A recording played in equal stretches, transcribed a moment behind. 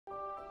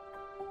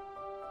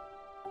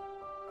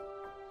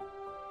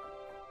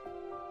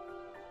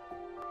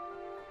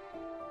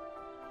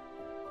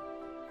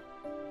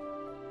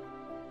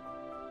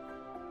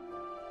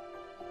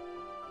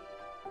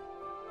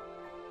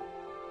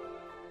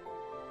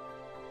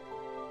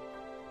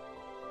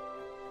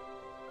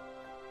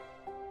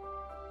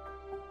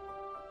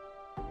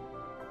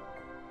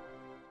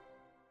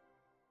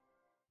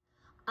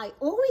I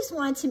always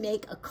wanted to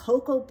make a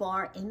cocoa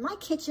bar in my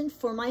kitchen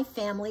for my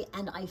family,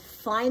 and I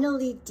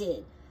finally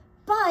did.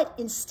 But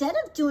instead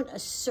of doing a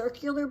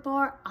circular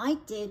bar, I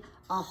did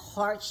a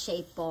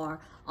heart-shaped bar.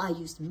 I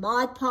used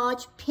Mod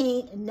Podge,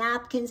 paint, and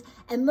napkins,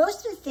 and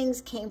most of the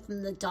things came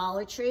from the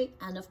Dollar Tree.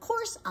 And of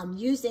course, I'm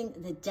using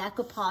the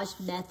decoupage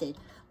method.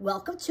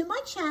 Welcome to my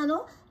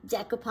channel,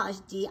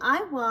 Decoupage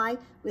D.I.Y.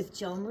 with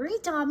Joan-Marie.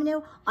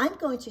 I'm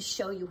going to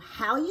show you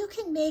how you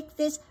can make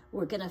this.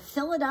 We're gonna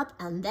fill it up,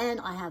 and then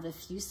I have a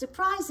few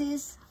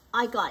surprises.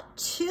 I got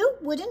 2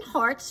 wooden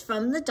hearts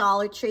from the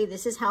Dollar Tree.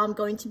 This is how I'm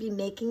going to be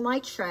making my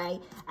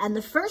tray. And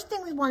the first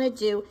thing we want to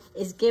do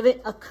is give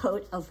it a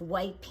coat of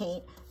white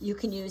paint. You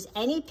can use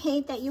any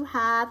paint that you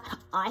have.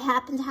 I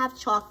happen to have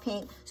chalk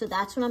paint, so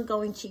that's what I'm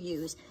going to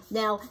use.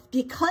 Now,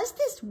 because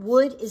this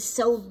wood is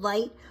so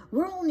light,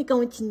 we're only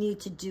going to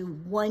need to do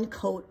 1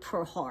 coat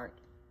per heart.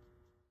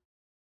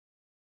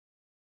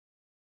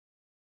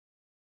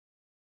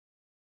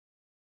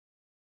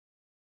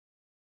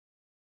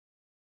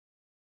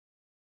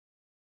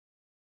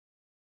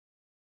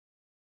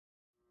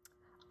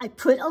 I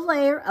put a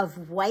layer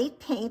of white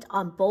paint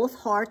on both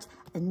hearts,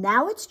 and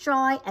now it's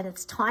dry and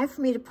it's time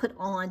for me to put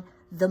on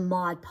the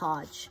Mod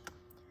Podge.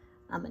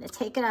 I'm gonna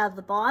take it out of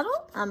the bottle,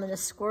 I'm gonna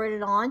squirt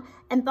it on.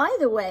 And by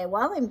the way,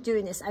 while I'm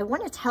doing this, I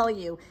wanna tell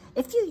you,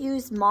 if you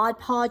use Mod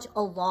Podge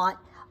a lot,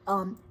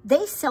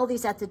 they sell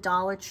these at the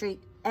Dollar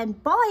Tree,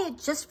 and buy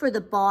it just for the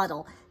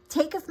bottle.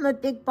 Take it from a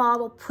big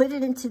bottle, put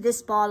it into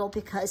this bottle,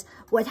 because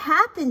what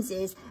happens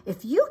is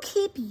if you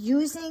keep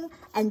using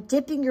and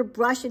dipping your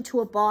brush into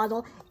a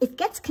bottle, it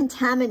gets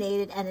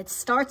contaminated and it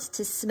starts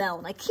to smell.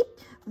 And I keep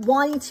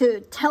wanting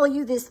to tell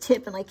you this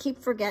tip and I keep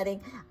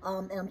forgetting,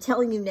 and I'm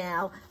telling you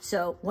now.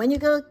 So when you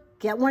go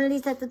get one of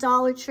these at the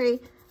Dollar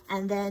Tree,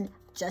 and then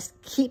just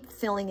keep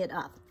filling it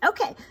up.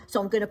 Okay, so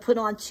I'm gonna put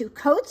on 2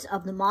 coats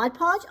of the Mod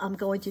Podge. I'm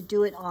going to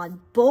do it on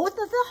both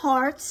of the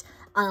hearts.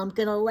 I'm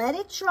gonna let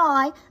it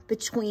dry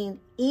between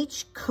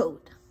each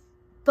coat.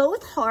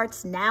 Both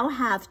hearts now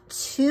have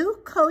 2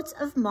 coats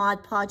of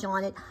Mod Podge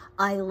on it.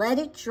 I let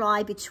it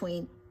dry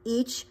between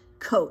each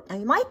coat. Now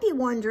you might be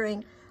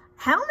wondering,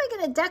 how am I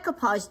gonna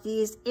decoupage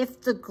these if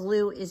the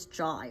glue is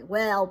dry?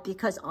 Well,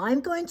 because I'm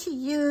going to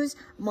use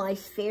my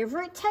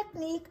favorite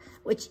technique,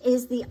 which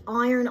is the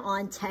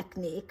iron-on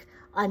technique.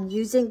 I'm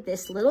using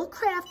this little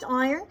craft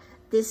iron.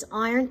 This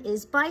iron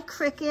is by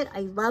Cricut.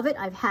 I love it.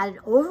 I've had it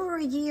over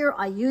a year.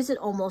 I use it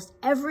almost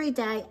every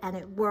day, and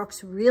it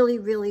works really,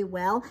 really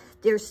well.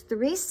 There's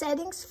 3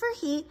 settings for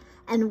heat,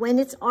 and when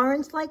it's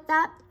orange like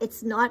that,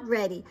 it's not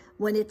ready.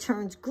 When it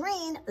turns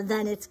green,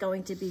 then it's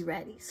going to be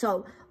ready.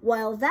 So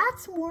while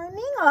that's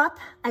warming up,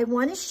 I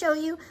want to show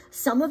you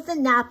some of the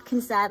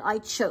napkins that I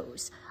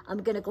chose.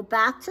 I'm going to go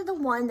back to the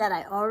one that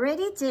I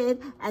already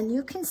did, and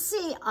you can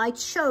see I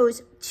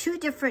chose 2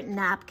 different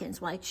napkins.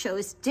 Well, I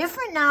chose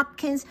different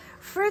napkins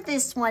for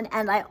this one,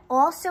 and I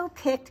also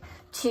picked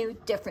 2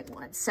 different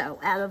ones. So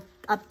out of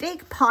a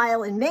big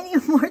pile and many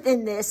more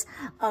than this,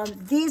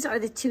 these are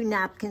the 2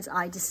 napkins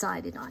I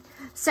decided on.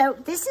 So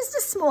this is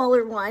the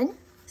smaller one.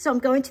 So I'm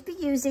going to be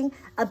using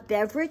a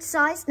beverage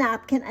size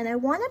napkin, and I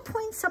want to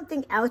point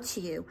something out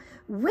to you.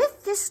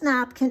 With this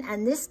napkin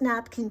and this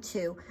napkin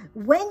too,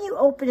 when you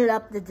open it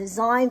up, the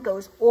design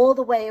goes all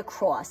the way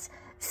across.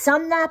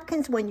 Some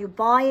napkins, when you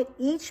buy it,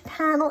 each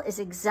panel is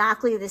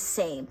exactly the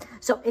same.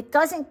 So it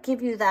doesn't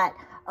give you that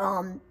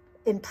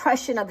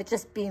impression of it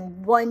just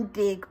being one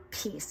big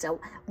piece. So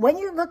when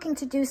you're looking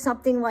to do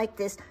something like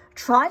this,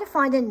 try to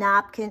find a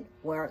napkin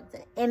where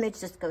the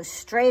image just goes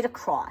straight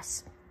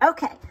across.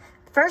 Okay.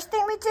 First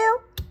thing we do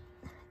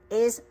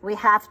is we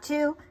have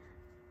to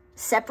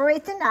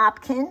separate the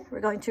napkin.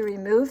 We're going to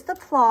remove the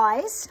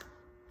plies.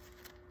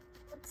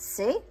 Let's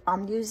see,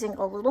 I'm using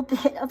a little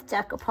bit of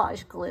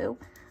decoupage glue.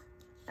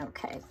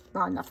 Okay,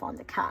 not enough on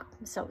the cap.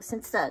 So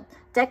since the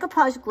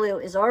decoupage glue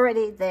is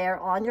already there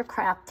on your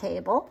craft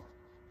table,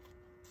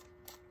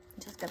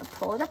 I'm just gonna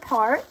pull it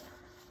apart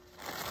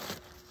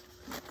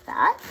like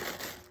that.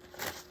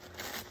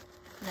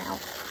 Now,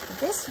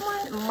 this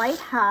one might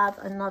have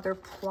another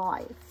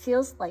ply. It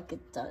feels like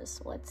it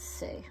does. Let's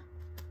see.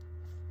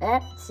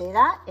 See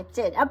that? It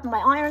did. Oh, my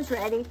iron's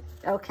ready.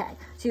 Okay.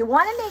 So you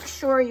want to make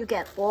sure you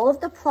get all of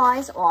the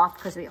plies off,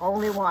 because we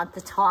only want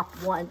the top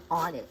one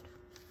on it.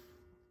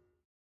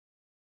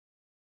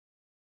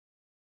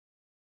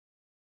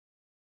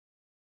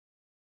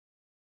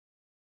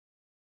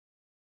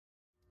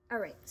 All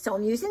right. So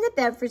I'm using the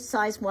beverage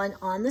size one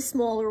on the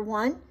smaller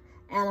one.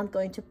 And I'm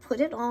going to put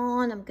it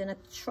on. I'm going to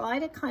try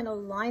to kind of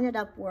line it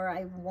up where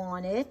I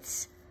want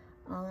it.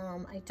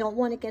 I don't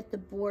want to get the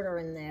border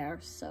in there,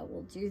 so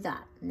we'll do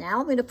that. Now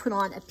I'm going to put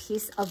on a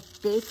piece of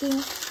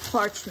baking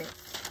parchment.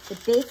 The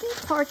baking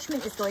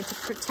parchment is going to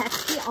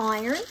protect the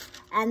iron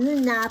and the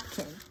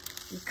napkin,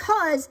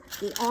 because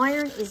the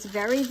iron is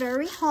very,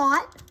 very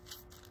hot.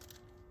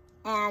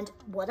 And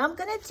what I'm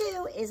going to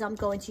do is I'm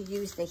going to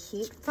use the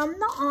heat from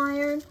the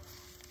iron,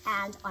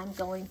 and I'm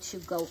going to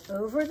go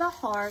over the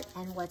heart.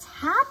 And what's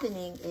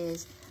happening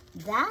is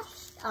that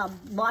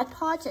Mod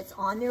Podge that's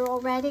on there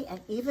already,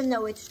 and even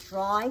though it's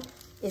dry,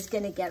 is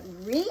going to get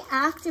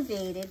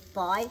reactivated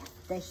by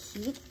the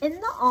heat in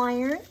the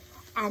iron,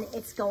 and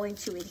it's going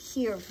to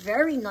adhere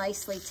very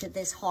nicely to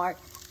this heart.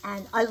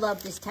 And I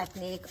love this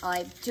technique.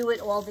 I do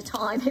it all the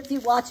time. If you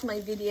watch my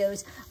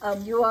videos,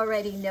 you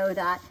already know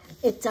that.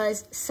 It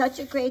does such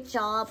a great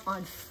job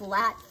on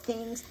flat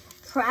things,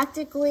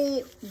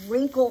 practically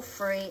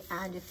wrinkle-free.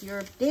 And if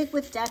you're big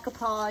with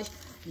decoupage,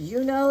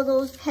 you know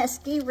those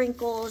pesky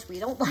wrinkles. We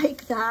don't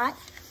like that.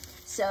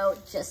 So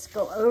just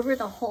go over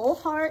the whole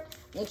heart.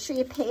 Make sure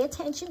you pay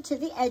attention to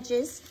the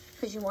edges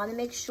because you want to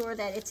make sure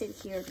that it's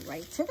adhered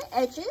right to the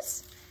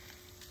edges.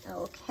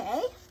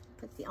 Okay.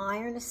 Put the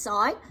iron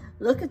aside.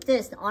 Look at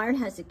this. The iron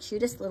has the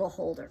cutest little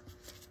holder.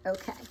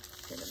 Okay,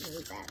 gonna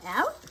move that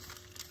out.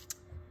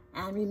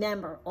 And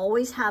remember,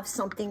 always have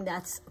something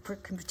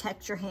can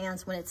protect your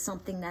hands when it's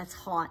something that's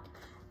hot.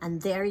 And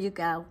there you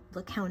go.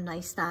 Look how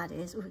nice that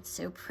is. Oh, it's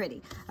so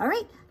pretty. All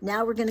right,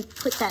 now we're gonna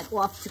put that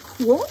off to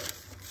cool.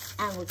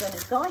 And we're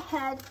gonna go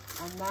ahead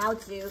and now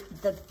do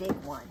the big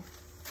one,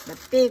 the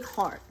big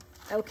heart.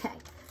 Okay,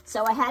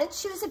 so I had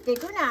to choose a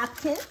bigger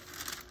napkin.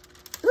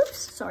 Oops,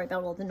 sorry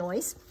about all the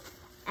noise.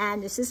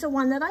 And this is the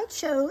one that I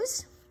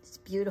chose. It's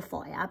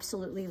beautiful. I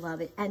absolutely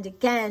love it. And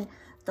again,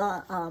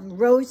 the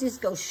roses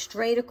go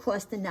straight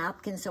across the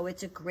napkin, so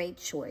it's a great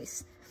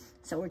choice.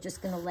 So we're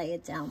just going to lay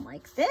it down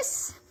like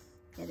this.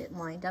 Get it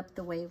lined up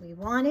the way we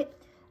want it.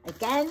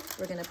 Again,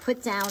 we're going to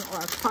put down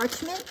our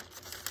parchment,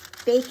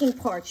 baking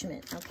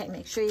parchment. Okay,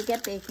 make sure you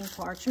get baking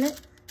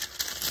parchment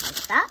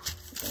like that.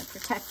 We're going to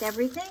protect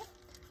everything.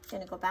 We're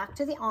going to go back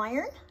to the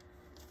iron,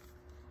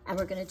 and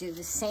we're going to do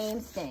the same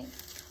thing.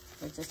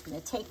 We're just going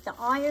to take the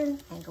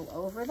iron and go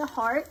over the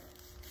heart,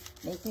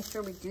 making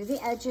sure we do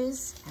the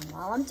edges. And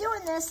while I'm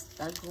doing this,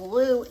 the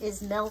glue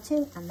is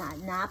melting and that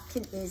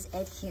napkin is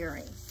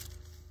adhering.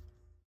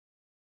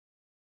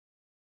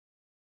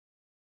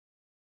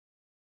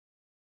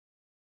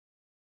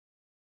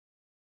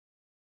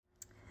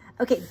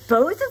 Okay,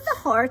 both of the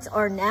hearts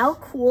are now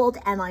cooled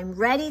and I'm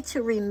ready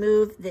to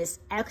remove this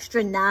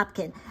extra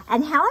napkin.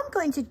 And how I'm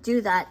going to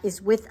do that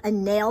is with a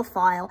nail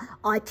file.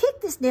 I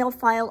picked this nail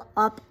file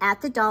up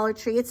at the Dollar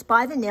Tree. It's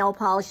by the nail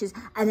polishes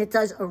and it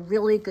does a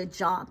really good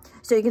job.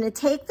 So you're going to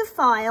take the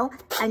file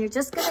and you're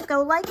just going to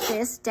go like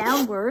this,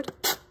 downward.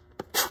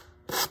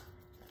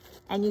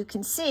 And you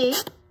can see,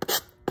 do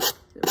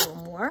a little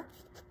more,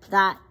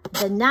 that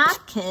the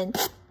napkin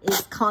is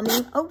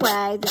coming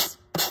away.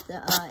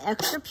 The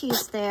extra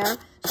piece there,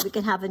 so we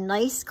can have a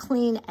nice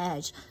clean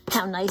edge. Look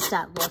how nice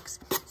that looks.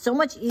 So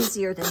much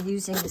easier than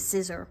using the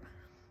scissor.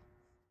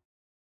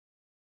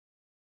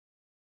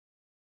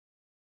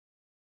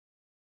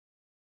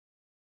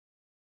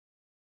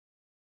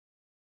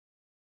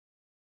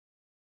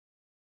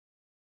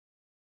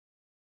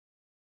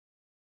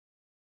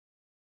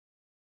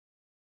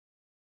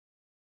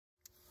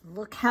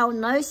 Look how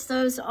nice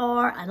those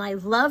are, and I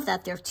love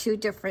that they're two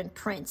different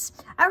prints.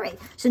 All right,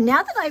 so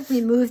now that I've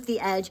removed the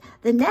edge,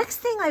 the next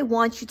thing I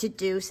want you to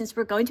do, since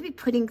we're going to be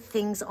putting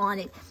things on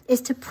it, is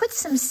to put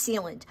some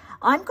sealant.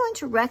 I'm going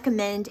to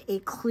recommend a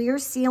clear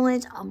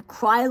sealant.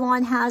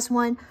 Krylon has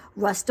one,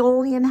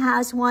 Rustoleum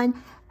has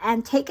one,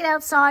 and take it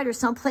outside or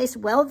someplace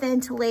well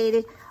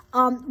ventilated.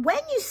 When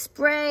you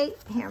spray,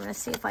 here, I'm gonna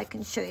see if I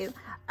can show you,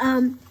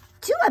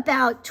 do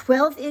about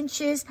 12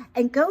 inches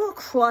and go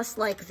across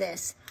like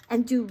this.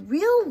 And do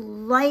real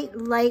light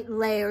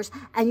layers.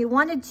 And you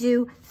want to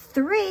do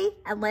 3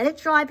 and let it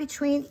dry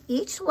between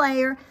each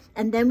layer.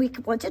 And then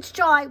once it's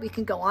dry, we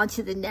can go on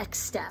to the next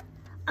step.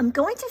 I'm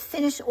going to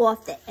finish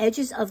off the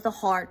edges of the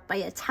heart by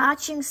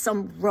attaching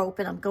some rope.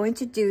 And I'm going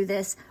to do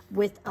this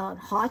with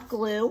hot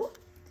glue.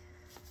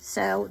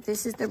 So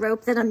this is the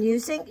rope that I'm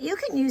using. You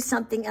can use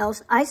something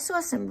else. I saw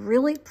some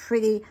really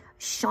pretty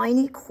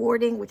shiny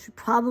cording, which would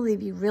probably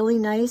be really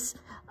nice.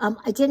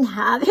 I didn't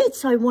have it,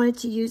 so I wanted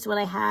to use what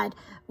I had,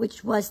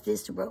 which was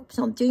this rope.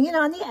 So I'm doing it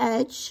on the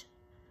edge.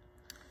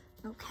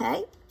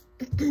 Okay.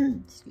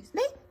 Excuse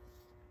me.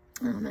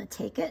 And I'm going to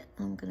take it.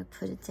 I'm going to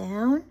put it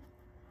down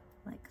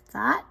like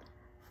that.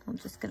 I'm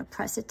just going to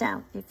press it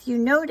down. If you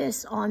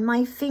notice on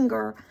my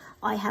finger,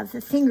 I have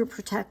the finger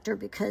protector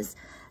because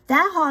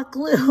that hot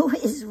glue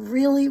is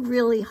really,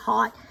 really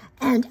hot.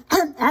 And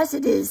as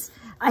it is,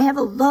 I have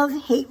a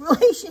love-hate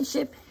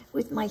relationship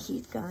with my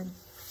heat gun.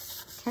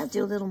 Okay, I'll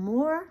do a little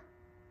more.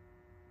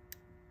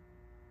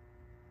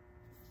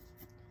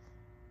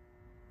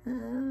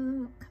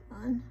 Oh, come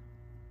on.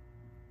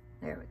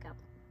 There we go.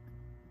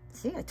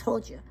 See, I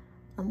told you.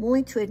 I'm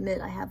willing to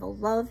admit I have a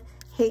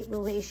love-hate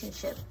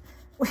relationship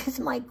with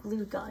my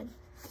glue gun.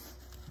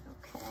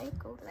 Okay,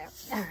 go over there.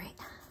 All right.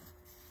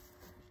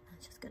 I'm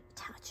just going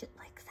to attach it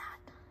like that.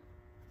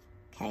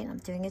 Okay, and I'm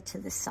doing it to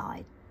the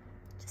side.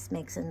 Just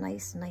makes a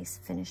nice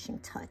finishing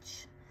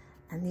touch.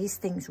 And these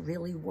things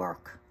really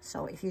work.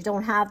 So if you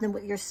don't have them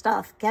with your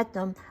stuff, get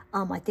them.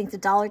 I think the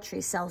Dollar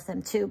Tree sells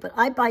them too, but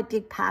I buy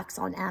big packs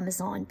on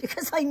Amazon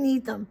because I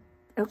need them.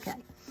 Okay.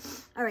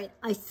 All right,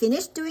 I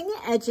finished doing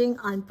the edging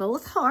on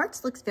both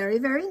hearts. Looks very,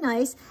 very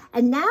nice.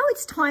 And now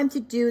it's time to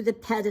do the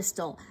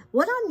pedestal.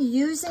 What I'm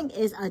using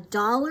is a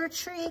Dollar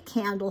Tree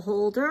candle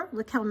holder.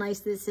 Look how nice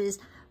this is.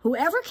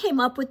 Whoever came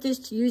up with this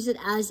to use it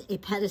as a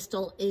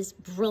pedestal is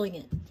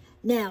brilliant.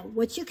 Now,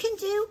 what you can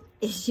do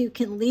is you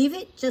can leave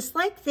it just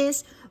like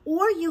this,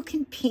 or you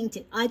can paint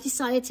it. I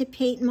decided to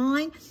paint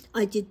mine.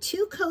 I did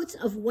 2 coats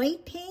of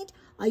white paint.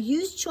 I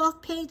used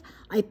chalk paint.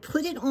 I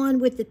put it on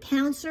with the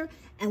pouncer,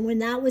 and when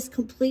that was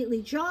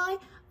completely dry,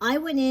 I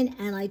went in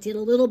and I did a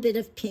little bit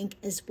of pink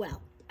as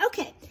well.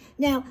 Okay,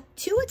 now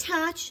to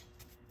attach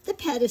the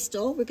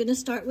pedestal, we're gonna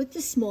start with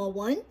the small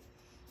one.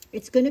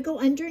 It's gonna go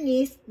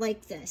underneath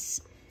like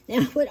this.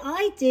 Now what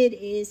I did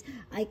is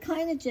I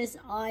kind of just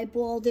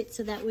eyeballed it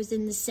so that was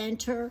in the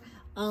center.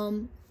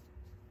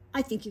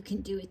 I think you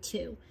can do it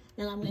too.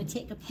 Then I'm gonna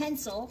take a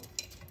pencil,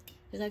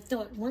 because I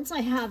thought once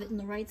I have it in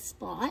the right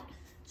spot,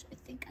 so I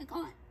think I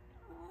got,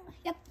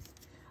 yep.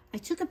 I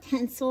took a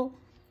pencil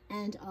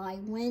and I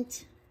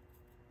went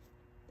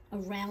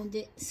around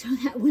it so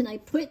that when I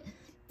put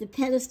the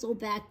pedestal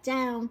back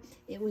down,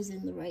 it was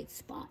in the right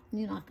spot.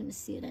 You're not going to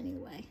see it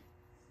anyway.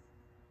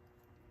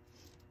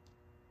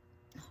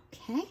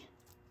 Okay.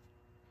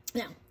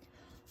 Now,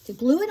 to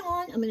glue it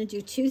on, I'm going to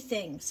do 2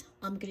 things.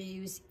 I'm going to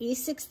use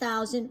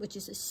E6000, which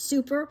is a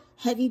super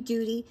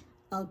heavy-duty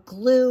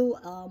glue.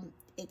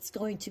 It's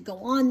going to go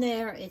on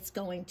there. It's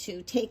going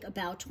to take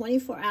about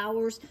 24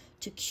 hours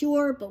to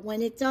cure, but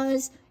when it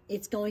does,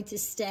 it's going to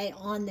stay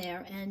on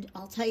there. And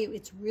I'll tell you,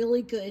 it's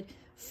really good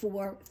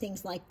for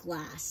things like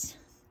glass.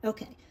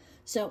 Okay,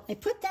 so I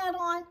put that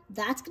on.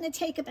 That's going to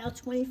take about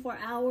 24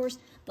 hours,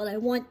 but I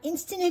want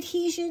instant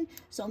adhesion,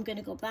 so I'm going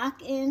to go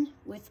back in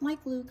with my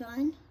glue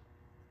gun.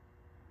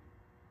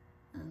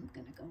 I'm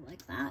going to go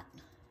like that.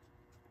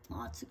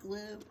 Lots of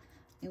glue.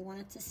 I want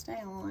it to stay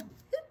on.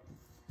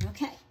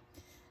 Okay.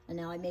 And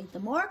now I made the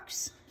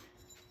marks,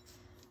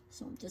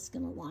 so I'm just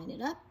going to line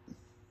it up.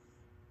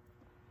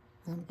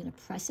 And I'm going to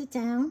press it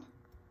down.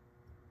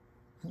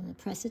 I'm going to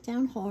press it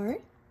down hard.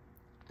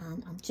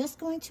 And I'm just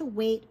going to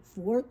wait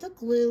for the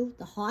glue,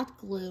 the hot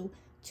glue,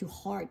 to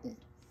harden.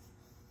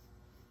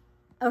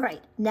 All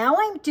right, now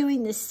I'm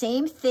doing the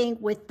same thing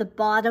with the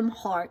bottom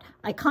heart.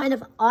 I kind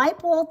of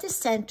eyeballed the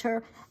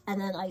center,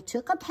 and then I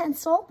took a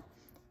pencil,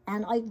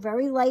 and I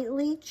very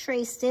lightly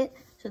traced it.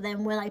 So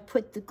then when I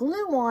put the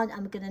glue on,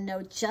 I'm going to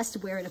know just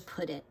where to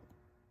put it.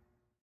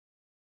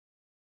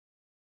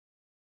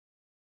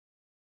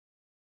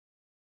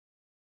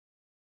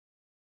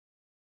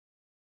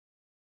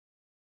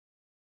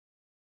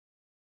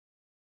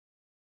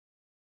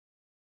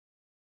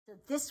 So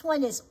this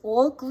one is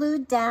all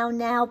glued down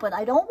now, but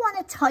I don't want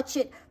to touch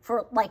it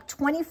for like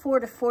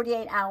 24 to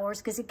 48 hours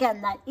because,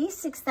 again, that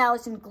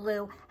E6000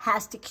 glue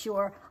has to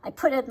cure. I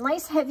put a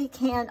nice heavy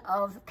can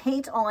of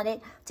paint on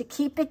it to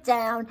keep it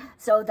down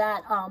so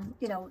that,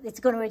 you know,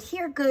 it's going to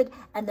adhere good,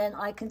 and then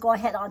I can go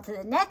ahead on to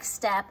the next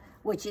step,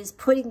 which is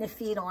putting the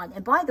feet on.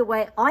 And by the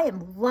way, I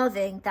am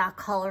loving that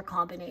color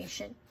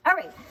combination. All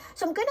right,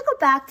 so I'm going to go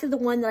back to the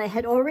one that I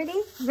had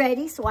already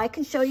ready so I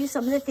can show you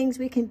some of the things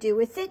we can do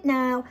with it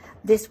now.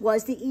 This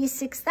was the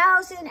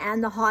E6000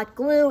 and the hot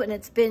glue, and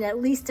it's been at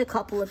least a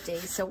couple of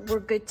days, so we're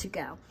good to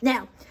go.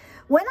 Now,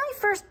 when I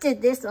first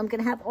did this, I'm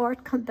going to have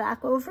Art come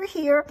back over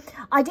here.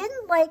 I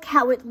didn't like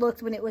how it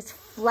looked when it was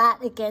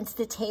flat against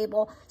the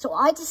table, so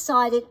I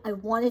decided I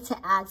wanted to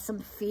add some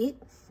feet.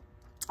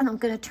 And I'm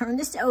going to turn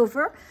this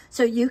over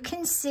so you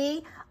can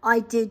see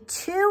I did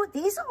 2.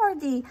 These are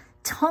the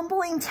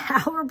tumbling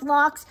tower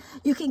blocks.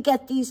 You can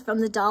get these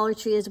from the Dollar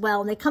Tree as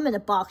well, and they come in a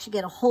box. You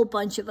get a whole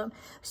bunch of them.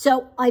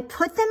 So I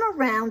put them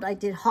around. I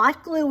did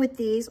hot glue with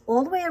these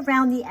all the way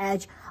around the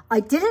edge.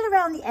 I did it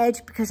around the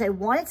edge because I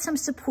wanted some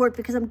support,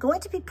 because I'm going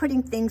to be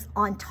putting things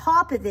on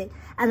top of it.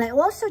 And I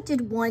also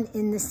did one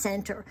in the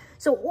center.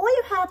 So all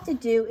you have to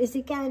do is,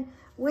 again,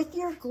 with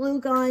your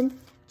glue gun,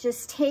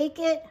 just take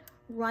it,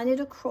 run it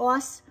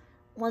across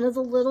one of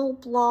the little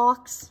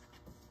blocks.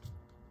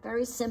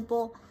 Very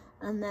simple.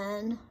 And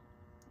then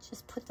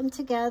just put them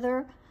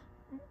together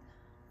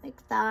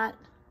like that.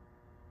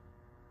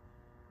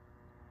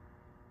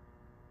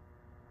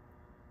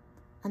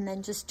 And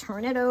then just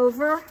turn it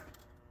over.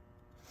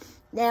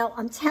 Now,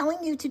 I'm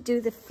telling you to do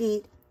the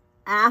feet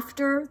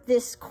after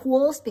this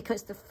cools,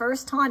 because the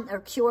first time, or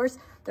cures,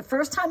 the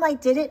first time I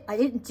did it, I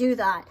didn't do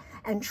that.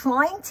 And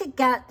trying to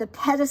get the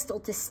pedestal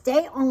to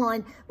stay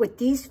on with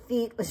these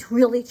feet was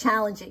really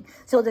challenging.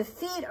 So the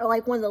feet are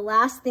like one of the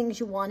last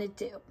things you want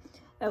to do.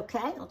 Okay,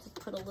 I'll just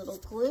put a little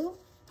glue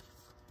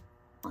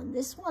on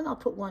this one. I'll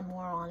put one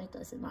more on, it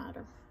doesn't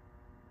matter.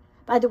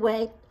 By the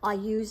way, I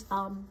use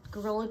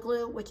Gorilla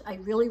Glue, which I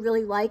really,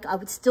 really like. I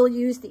would still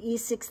use the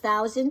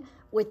E6000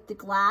 with the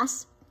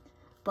glass,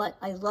 but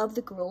I love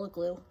the Gorilla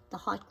Glue, the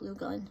hot glue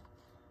gun.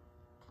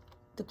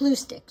 The glue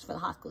sticks for the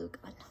hot glue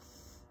gun.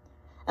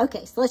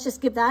 Okay, so let's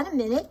just give that a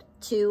minute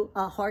to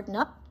harden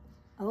up.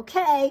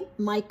 Okay,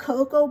 my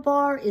cocoa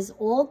bar is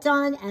all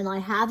done, and I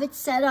have it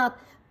set up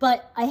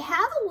But I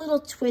have a little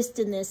twist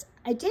in this.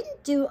 I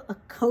didn't do a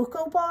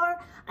cocoa bar.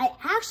 I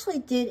actually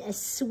did a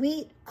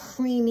sweet,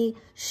 creamy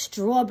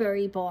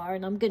strawberry bar,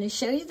 and I'm going to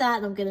show you that,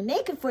 and I'm going to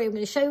make it for you. I'm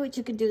going to show you what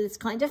you can do that's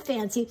kind of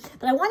fancy,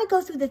 but I want to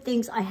go through the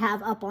things I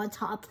have up on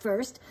top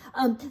first.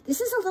 This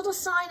is a little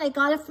sign. I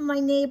got it from my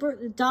neighbor.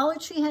 The Dollar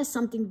Tree has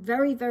something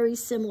very, very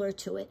similar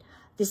to it.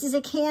 This is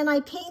a can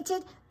I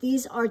painted.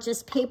 These are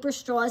just paper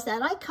straws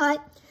that I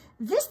cut.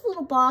 This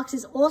little box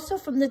is also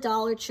from the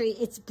Dollar Tree.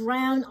 It's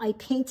brown. I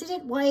painted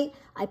it white.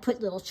 I put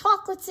little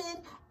chocolates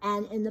in.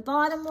 And in the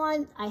bottom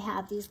one, I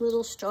have these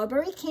little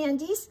strawberry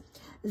candies.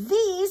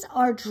 These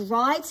are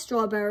dried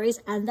strawberries,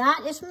 and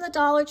that is from the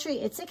Dollar Tree.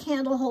 It's a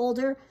candle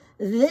holder.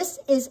 This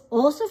is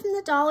also from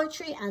the Dollar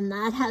Tree, and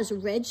that has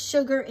red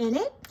sugar in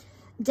it.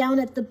 Down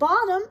at the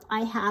bottom,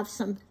 I have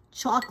some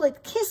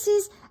chocolate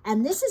kisses,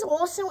 and this is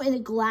also in a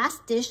glass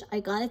dish I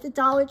got at the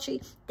Dollar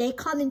Tree. They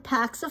come in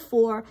packs of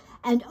 4.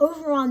 And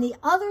over on the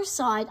other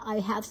side, I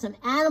have some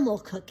animal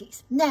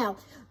cookies. Now,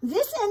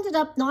 this ended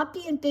up not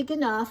being big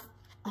enough.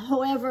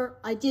 However,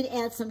 I did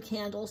add some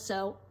candles,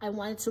 so I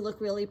wanted to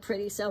look really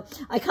pretty. So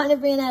I kind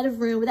of ran out of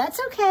room, but that's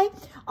okay.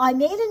 I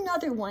made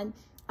another one.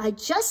 I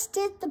just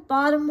did the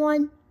bottom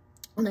one,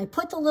 and I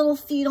put the little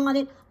feet on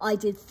it. I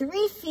did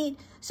 3 feet,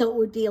 so it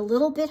would be a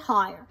little bit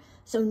higher.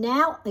 So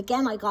now,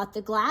 again, I got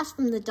the glass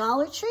from the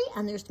Dollar Tree,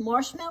 and there's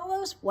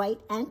marshmallows, white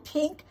and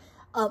pink.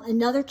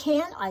 Another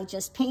can I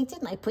just painted,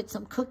 and I put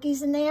some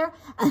cookies in there.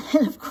 And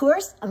then, of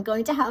course, I'm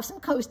going to have some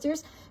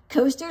coasters.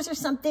 Coasters are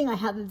something I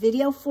have a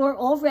video for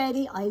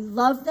already. I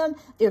love them.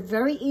 They're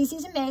very easy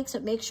to make, so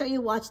make sure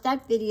you watch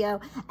that video.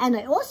 And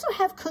I also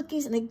have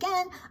cookies, and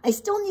again, I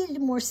still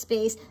needed more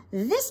space.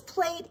 This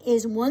plate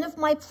is one of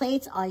my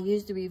plates. I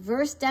use the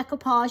reverse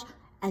decoupage,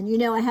 and you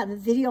know I have a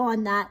video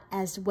on that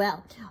as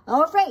well.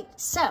 All right,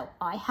 so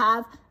I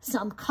have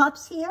some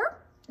cups here.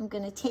 I'm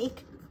going to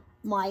take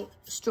my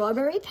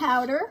strawberry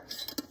powder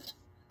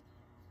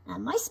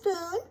and my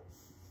spoon.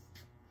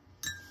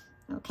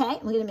 Okay,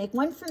 I'm going to make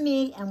one for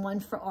me and one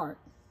for Art.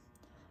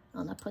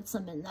 I'm going to put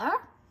some in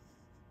there.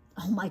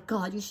 Oh my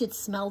God, you should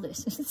smell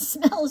this. It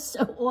smells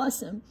so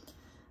awesome.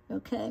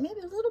 Okay, maybe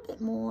a little bit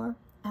more.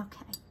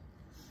 Okay.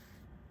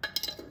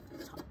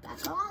 Top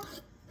back on.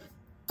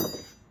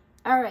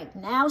 All right,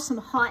 now some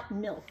hot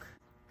milk.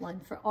 One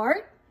for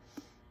Art.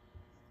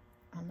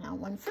 And now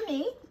one for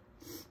me.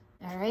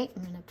 All right,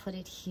 I'm going to put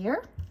it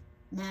here.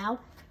 Now,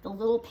 the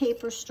little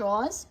paper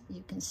straws,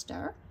 you can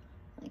stir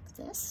like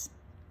this.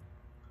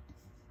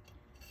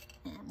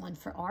 And one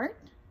for Art.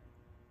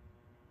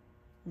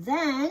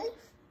 Then,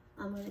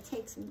 I'm going to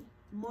take some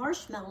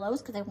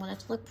marshmallows because I want it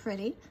to look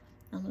pretty.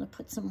 I'm going to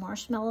put some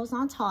marshmallows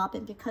on top,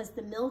 and because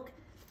the milk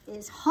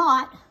is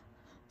hot,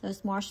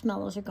 those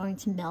marshmallows are going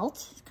to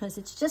melt because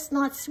it's just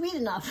not sweet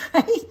enough,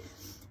 right?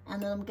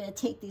 And then I'm going to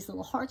take these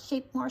little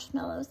heart-shaped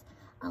marshmallows,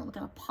 and I'm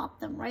going to pop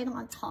them right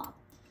on top.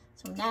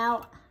 So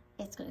now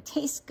it's going to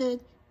taste good,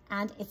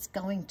 and it's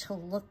going to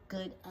look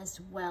good as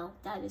well.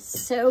 That is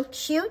so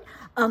cute.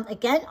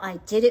 Again, I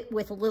did it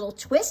with a little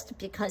twist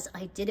because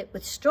I did it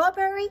with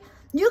strawberry.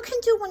 You can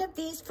do one of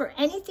these for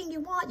anything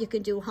you want. You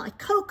can do hot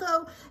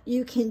cocoa,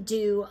 you can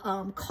do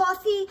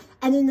coffee,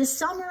 and in the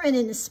summer and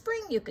in the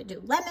spring, you could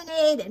do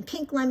lemonade and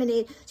pink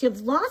lemonade. So you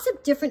have lots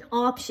of different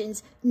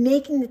options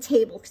making the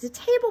table, because the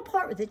table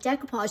part with the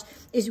decoupage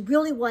is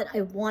really what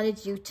I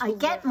wanted you to learn. I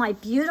get my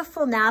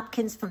beautiful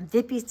napkins from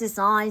Vippy's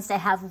Designs. They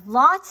have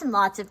lots and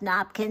lots of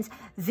napkins.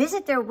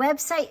 Visit their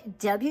website,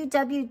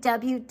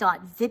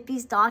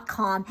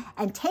 www.vippys.com,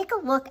 and take a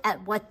look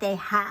at what they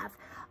have.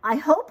 I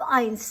hope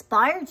I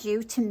inspired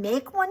you to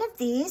make one of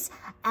these,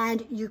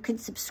 and you can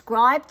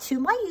subscribe to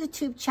my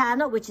YouTube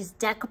channel, which is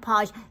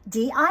Decoupage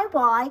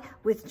D.I.Y.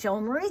 with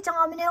Joan-Marie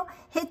Domino.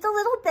 Hit the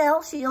little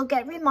bell so you'll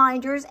get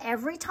reminders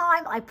every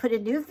time I put a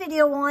new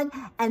video on,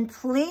 and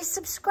please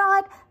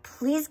subscribe.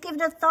 Please give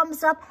it a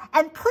thumbs up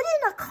and put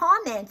in a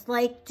comment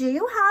like, do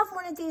you have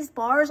one of these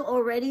bars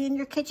already in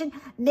your kitchen?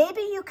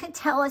 Maybe you can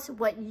tell us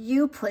what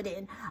you put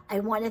in. I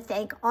want to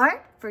thank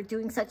Art for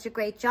doing such a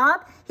great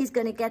job. He's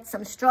going to get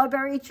some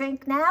strawberry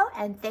drink now,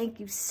 and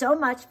thank you so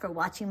much for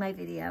watching my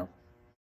video.